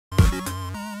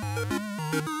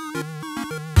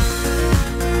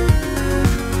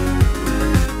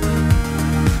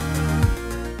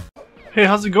Hey,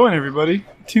 how's it going everybody?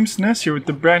 Team SNES here with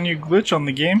the brand new glitch on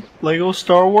the game, LEGO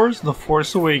Star Wars The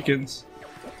Force Awakens.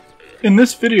 In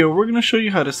this video, we're going to show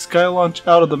you how to sky launch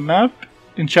out of the map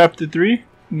in Chapter 3,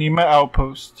 Nima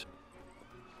Outpost.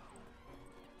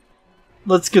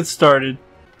 Let's get started.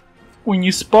 When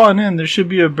you spawn in, there should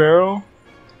be a barrel.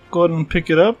 Go ahead and pick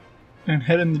it up and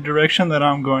head in the direction that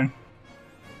I'm going.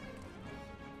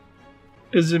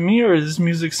 Is it me or does this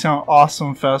music sound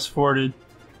awesome fast forwarded?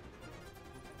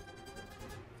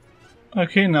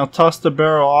 Okay, now toss the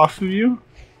barrel off of you.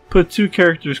 Put two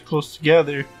characters close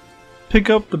together. Pick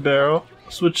up the barrel,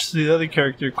 switch to the other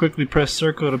character, quickly press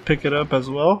circle to pick it up as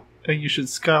well, and you should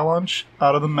sky launch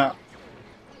out of the map.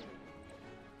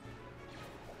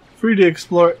 Free to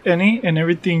explore any and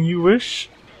everything you wish,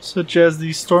 such as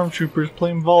these stormtroopers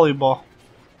playing volleyball.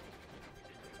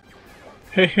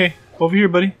 Hey, over here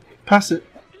buddy, pass it.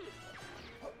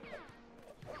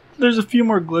 There's a few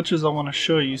more glitches I want to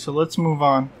show you, so let's move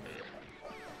on.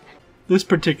 This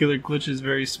particular glitch is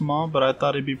very small, but I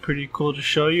thought it'd be pretty cool to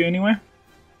show you anyway.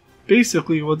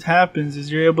 Basically what happens is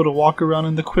you're able to walk around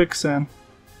in the quicksand.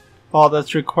 All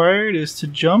that's required is to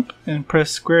jump and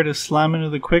press square to slam into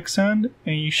the quicksand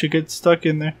and you should get stuck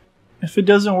in there. If it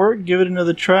doesn't work, give it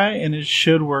another try and it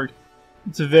should work.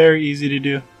 It's very easy to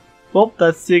do. Well,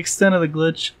 that's the extent of the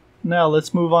glitch. Now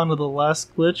let's move on to the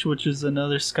last glitch, which is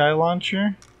another sky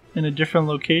launcher in a different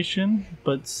location,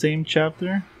 but same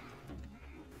chapter.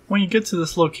 When you get to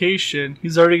this location,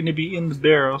 he's already going to be in the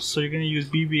barrel, so you're going to use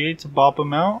BB-8 to bop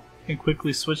him out and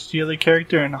quickly switch to the other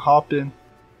character and hop in.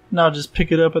 Now just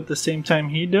pick it up at the same time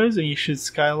he does and you should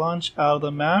sky launch out of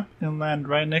the map and land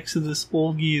right next to this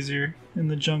old geezer in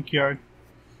the junkyard.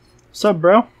 What's up,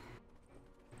 bro?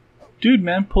 Dude,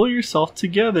 man, pull yourself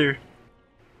together.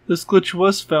 This glitch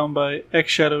was found by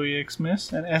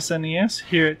xShAdOwYxMiSt and SNES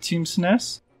here at Team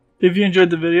SNES. If you enjoyed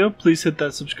the video, please hit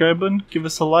that subscribe button, give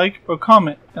us a like or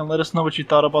comment, and let us know what you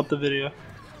thought about the video.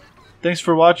 Thanks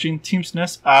for watching. Team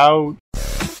SNES out.